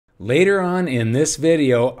Later on in this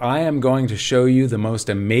video, I am going to show you the most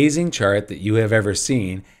amazing chart that you have ever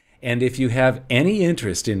seen. And if you have any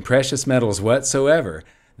interest in precious metals whatsoever,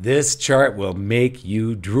 this chart will make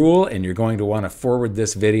you drool, and you're going to want to forward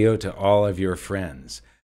this video to all of your friends.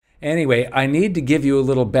 Anyway, I need to give you a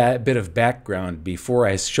little bit of background before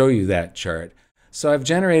I show you that chart. So I've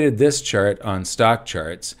generated this chart on stock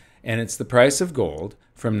charts, and it's the price of gold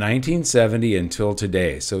from 1970 until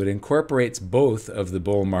today. So it incorporates both of the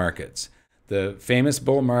bull markets. The famous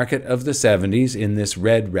bull market of the 70s in this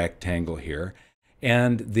red rectangle here,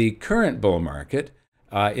 and the current bull market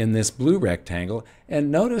in this blue rectangle.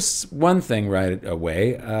 And notice one thing right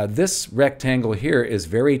away. This rectangle here is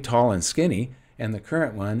very tall and skinny, and the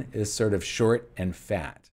current one is sort of short and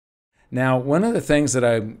fat. Now, one of the things that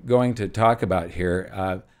I'm going to talk about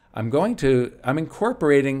here, I'm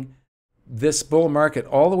incorporating this bull market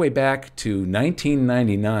all the way back to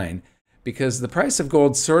 1999 because the price of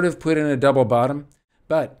gold sort of put in a double bottom.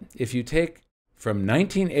 But if you take from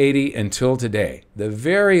 1980 until today, the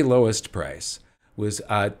very lowest price was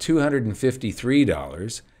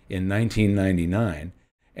 $253 in 1999,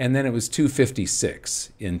 and then it was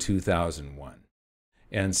 $256 in 2001.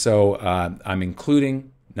 And so I'm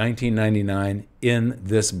including 1999 in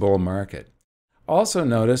this bull market. Also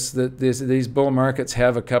notice that these bull markets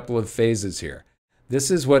have a couple of phases here.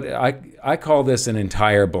 This is what I call this an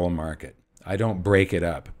entire bull market. I don't break it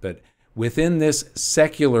up, but within this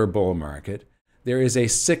secular bull market, there is a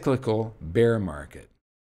cyclical bear market.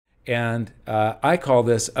 And I call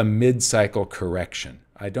this a mid-cycle correction.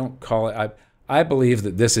 I don't call it, I believe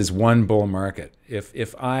that this is one bull market.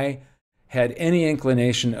 If I had any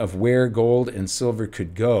inclination of where gold and silver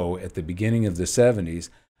could go at the beginning of the 70s,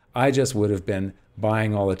 I just would have been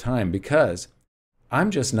buying all the time because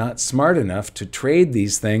I'm just not smart enough to trade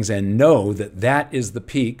these things and know that that is the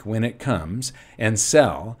peak when it comes, and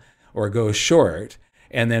sell or go short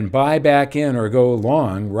and then buy back in or go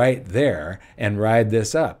long right there and ride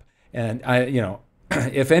this up. And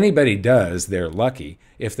if anybody does, they're lucky.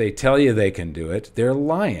 If they tell you they can do it, they're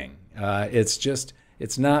lying.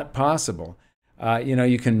 It's not possible.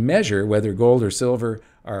 You can measure whether gold or silver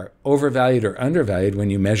are overvalued or undervalued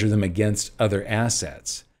when you measure them against other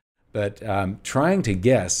assets. But trying to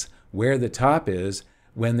guess where the top is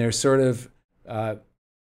when they're sort of,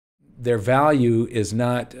 their value is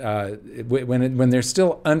not, when they're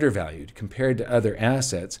still undervalued compared to other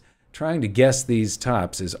assets, trying to guess these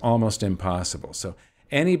tops is almost impossible. So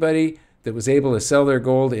anybody that was able to sell their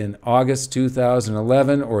gold in August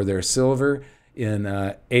 2011 or their silver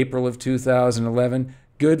in April of 2011,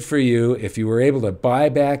 good for you. If you were able to buy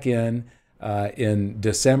back in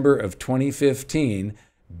December of 2015,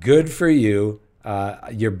 good for you.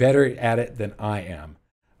 You're better at it than I am.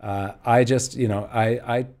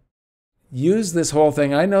 I use this whole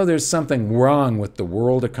thing. I know there's something wrong with the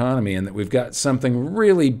world economy and that we've got something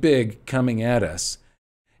really big coming at us.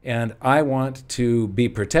 And I want to be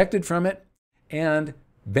protected from it and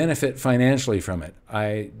benefit financially from it.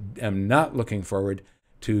 I am not looking forward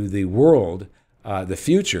to the world, the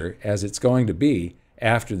future as it's going to be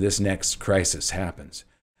after this next crisis happens.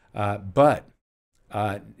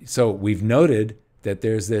 So we've noted that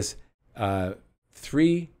there's this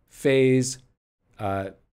three-phase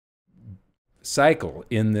cycle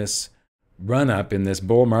in this run-up, in this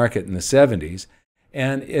bull market in the 70s.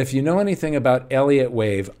 And if you know anything about Elliott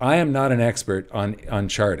wave, I am not an expert on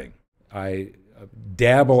charting. I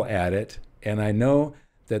dabble at it, and I know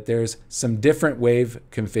that there's some different wave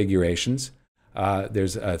configurations.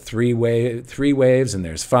 There's three waves, and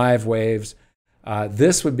there's 5 waves.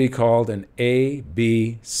 This would be called an A,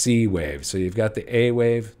 B, C wave. So you've got the A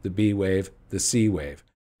wave, the B wave, the C wave.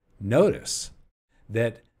 Notice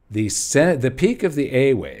that the peak of the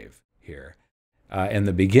A wave here and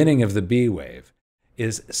the beginning of the B wave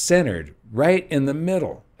is centered right in the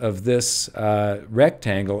middle of this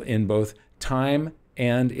rectangle in both time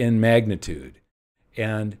and in magnitude.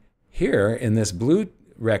 And here in this blue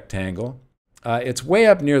rectangle, it's way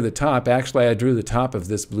up near the top. Actually, I drew the top of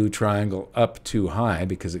this blue triangle up too high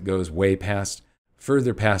because it goes way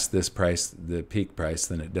further past this price, the peak price,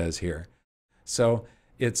 than it does here. So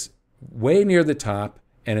it's way near the top,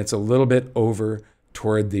 and it's a little bit over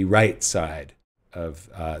toward the right side of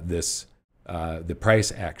the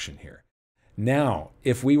price action here. Now,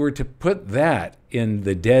 if we were to put that in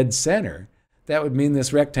the dead center, that would mean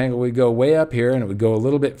this rectangle would go way up here and it would go a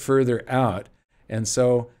little bit further out. And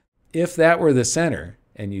so if that were the center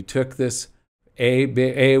and you took this A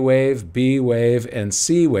wave, B wave, and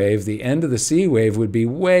C wave, the end of the C wave would be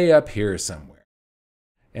way up here somewhere.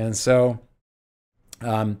 And so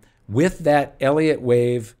with that Elliott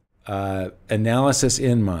wave analysis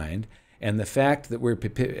in mind, and the fact that we're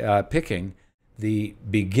picking the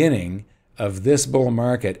beginning of this bull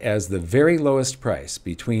market as the very lowest price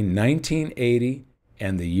between 1980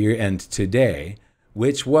 and today,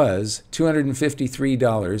 which was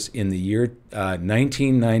 $253 in the year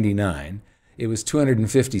 1999. It was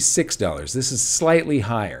 $256. This is slightly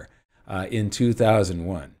higher in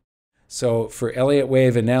 2001. So for Elliott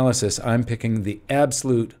wave analysis, I'm picking the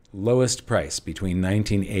absolute lowest price between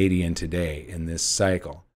 1980 and today in this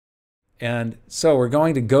cycle. And so we're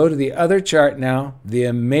going to go to the other chart now, the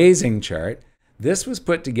amazing chart. This was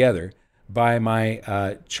put together by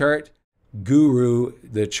my chart guru,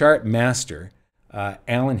 the chart master,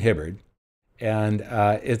 Alan Hibbard. And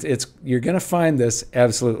you're going to find this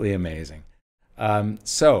absolutely amazing.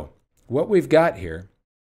 So what we've got here,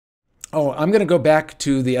 I'm going to go back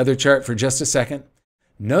to the other chart for just a second.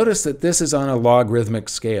 Notice that this is on a logarithmic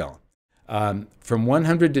scale. From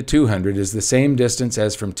 100 to 200 is the same distance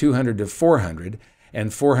as from 200 to 400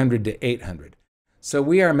 and 400 to 800. So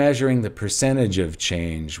we are measuring the percentage of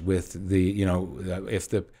change with the, if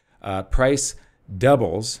the price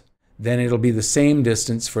doubles, then it'll be the same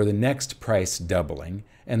distance for the next price doubling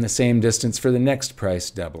and the same distance for the next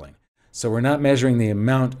price doubling. So we're not measuring the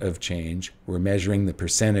amount of change, we're measuring the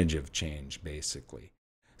percentage of change, basically.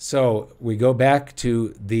 So we go back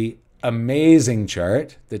to the amazing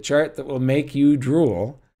chart, the chart that will make you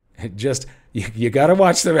drool. You got to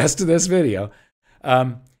watch the rest of this video.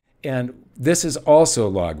 And this is also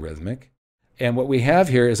logarithmic. And what we have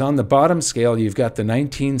here is on the bottom scale, you've got the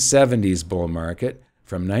 1970s bull market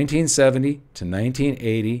from 1970 to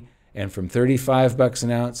 1980, and from 35 bucks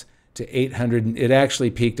an ounce to 800. It actually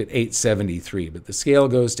peaked at 873, but the scale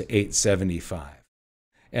goes to 875.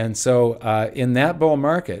 And so in that bull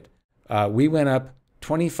market, we went up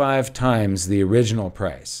 25 times the original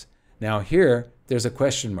price. Now here, there's a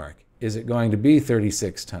question mark. Is it going to be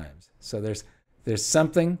 36 times? So there's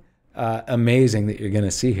something amazing that you're going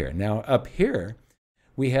to see here. Now up here,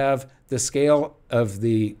 we have the scale of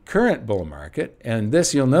the current bull market, and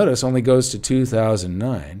this, you'll notice, only goes to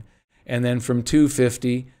 2009. And then from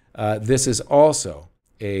 250, this is also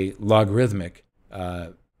a logarithmic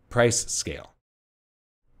price scale.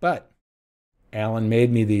 But Alan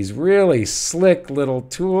made me these really slick little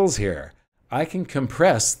tools here. I can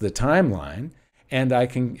compress the timeline, and I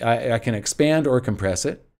can expand or compress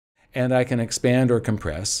it, and I can expand or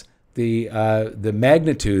compress the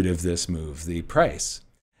magnitude of this move, the price.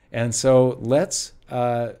 And so let's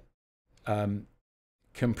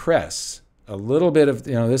compress a little bit of,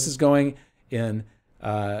 this is going in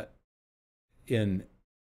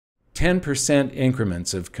 10%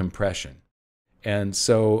 increments of compression. And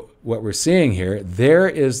so what we're seeing here, there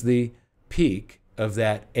is the peak of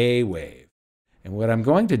that A wave. And what I'm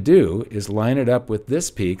going to do is line it up with this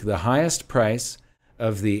peak, the highest price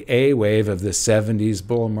of the A wave of the 70s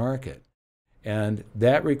bull market. And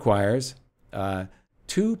that requires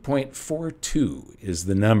 2.42 is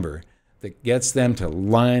the number that gets them to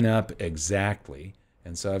line up exactly.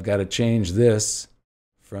 And so I've got to change this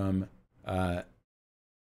from 0.1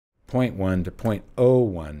 to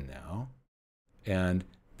 0.01 now. And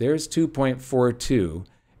there's 2.42,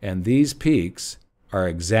 and these peaks are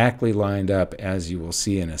exactly lined up, as you will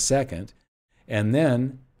see in a second. And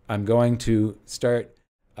then I'm going to start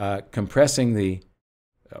compressing the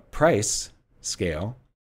price scale,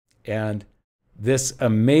 and this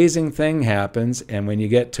amazing thing happens, and when you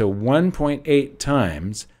get to 1.8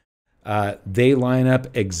 times, they line up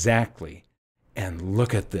exactly. And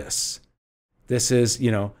look at this. This is,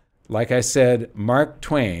 like I said, Mark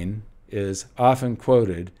Twain is often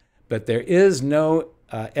quoted, but there is no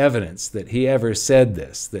evidence that he ever said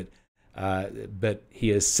this, but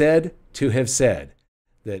he is said to have said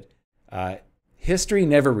that history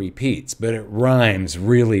never repeats, but it rhymes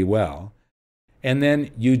really well. And then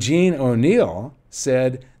Eugene O'Neill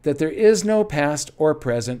said that there is no past or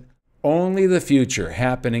present, only the future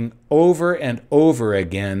happening over and over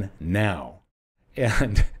again now.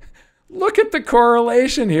 And look at the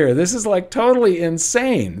correlation here. This is like totally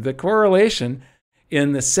insane. The correlation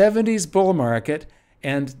in the 70s bull market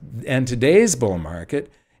and today's bull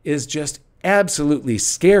market is just absolutely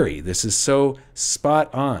scary. This is so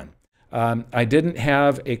spot on. I didn't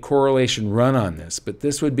have a correlation run on this, but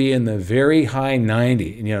this would be in the very high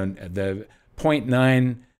 90, the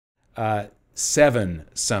 0.97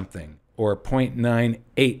 something or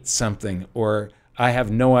 0.98 something, or I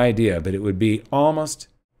have no idea, but it would be almost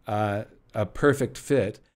a perfect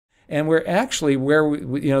fit. And we're actually where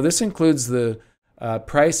this includes the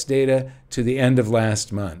price data to the end of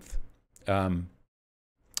last month.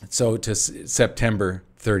 So to September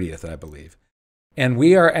 30th, I believe. And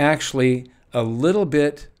we are actually a little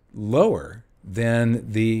bit lower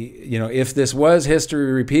than the, if this was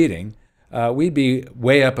history repeating, we'd be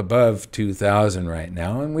way up above 2000 right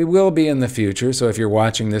now, and we will be in the future. So if you're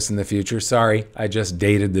watching this in the future, sorry, I just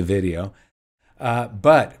dated the video.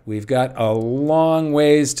 But we've got a long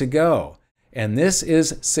ways to go. And this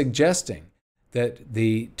is suggesting that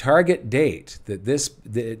the target date,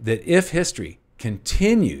 that if history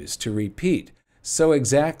continues to repeat so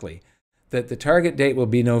exactly, that the target date will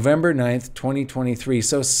be November 9th, 2023,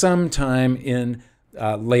 so sometime in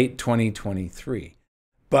late 2023.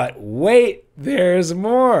 But wait, there's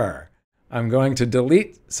more. I'm going to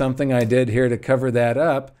delete something I did here to cover that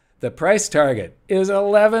up. The price target is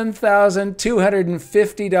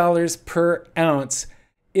 $11,250 per ounce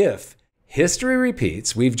if history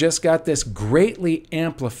repeats. We've just got this greatly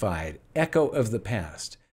amplified echo of the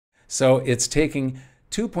past. So it's taking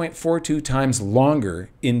 2.42 times longer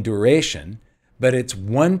in duration, but it's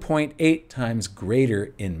 1.8 times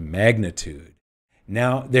greater in magnitude.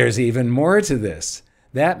 Now, there's even more to this.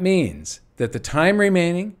 That means that the time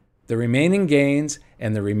remaining, the remaining gains,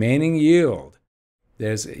 and the remaining yield,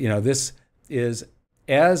 this is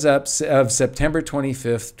as of September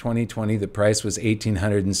 25th, 2020, the price was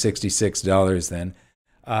 $1,866 then.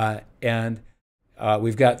 And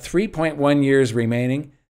we've got 3.1 years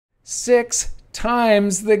remaining, 6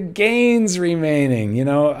 times the gains remaining.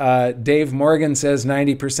 Dave Morgan says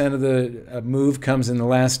 90% of the move comes in the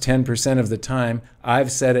last 10% of the time.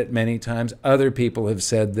 I've said it many times. Other people have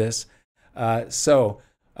said this. And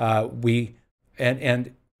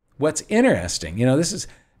what's interesting, this is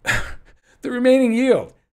the remaining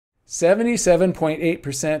yield,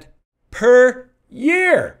 77.8% per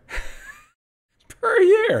year. Per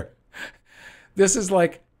year. This is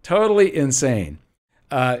like totally insane.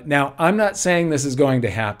 Now, I'm not saying this is going to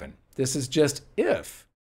happen. This is just if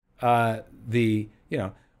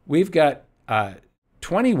we've got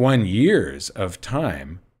 21 years of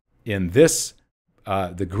time in this,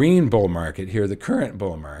 the green bull market here, the current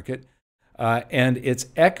bull market, and it's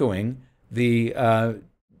echoing the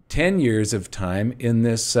 10 years of time in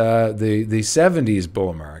this, the 70s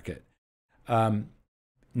bull market.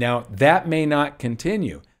 Now, that may not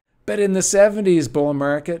continue, but in the 70s bull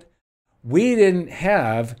market, we didn't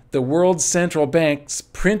have the world's central banks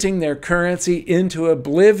printing their currency into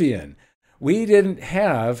oblivion. We didn't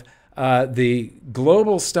have the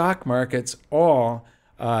global stock markets all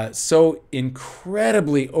so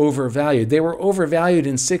incredibly overvalued. They were overvalued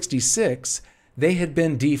in '66. They had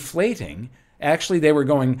been deflating. Actually, they were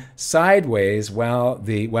going sideways while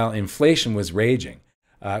inflation was raging,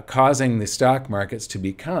 causing the stock markets to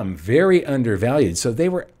become very undervalued. So they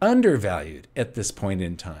were undervalued at this point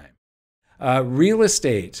in time. Real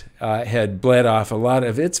estate had bled off a lot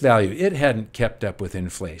of its value. It hadn't kept up with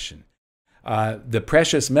inflation. The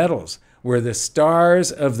precious metals were the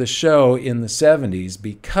stars of the show in the 70s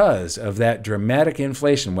because of that dramatic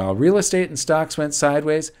inflation. While real estate and stocks went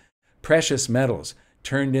sideways, precious metals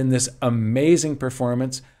turned in this amazing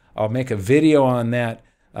performance. I'll make a video on that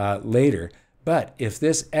later. But if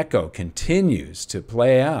this echo continues to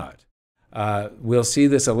play out, we'll see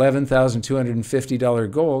this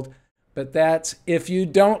 $11,250 gold. But that's if you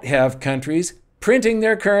don't have countries printing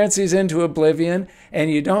their currencies into oblivion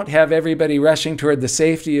and you don't have everybody rushing toward the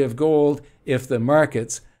safety of gold if the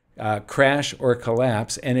markets crash or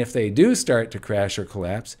collapse. And if they do start to crash or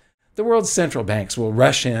collapse, the world's central banks will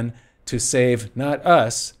rush in to save, not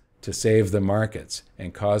us, to save the markets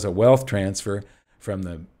and cause a wealth transfer from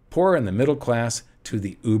the poor and the middle class to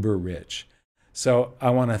the uber rich. So I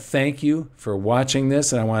want to thank you for watching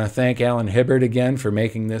this, and I want to thank Alan Hibbert again for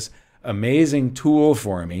making this amazing tool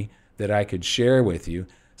for me that I could share with you.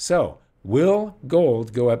 So, will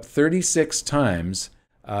gold go up 36 times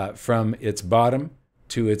from its bottom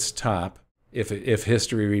to its top? If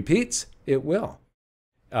history repeats, it will.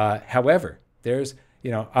 However, there's,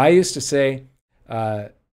 I used to say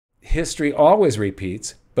history always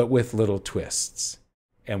repeats, but with little twists.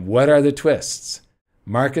 And what are the twists?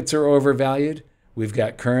 Markets are overvalued. We've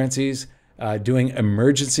got currencies doing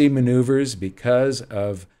emergency maneuvers because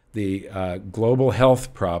of the global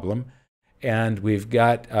health problem, and we've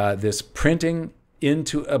got this printing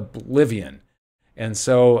into oblivion. And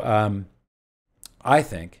so I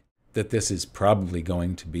think that this is probably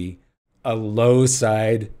going to be a low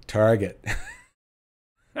side target.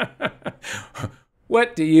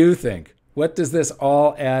 What do you think? What does this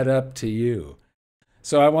all add up to you?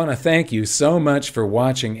 So I want to thank you so much for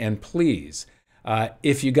watching, and please,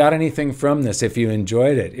 if you got anything from this, if you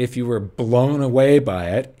enjoyed it, if you were blown away by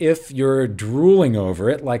it, if you're drooling over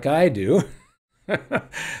it like I do,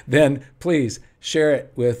 then please share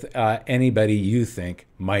it with anybody you think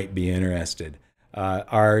might be interested.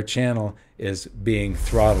 Our channel is being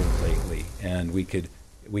throttled lately, and we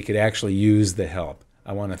could actually use the help.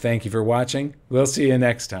 I want to thank you for watching. We'll see you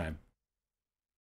next time.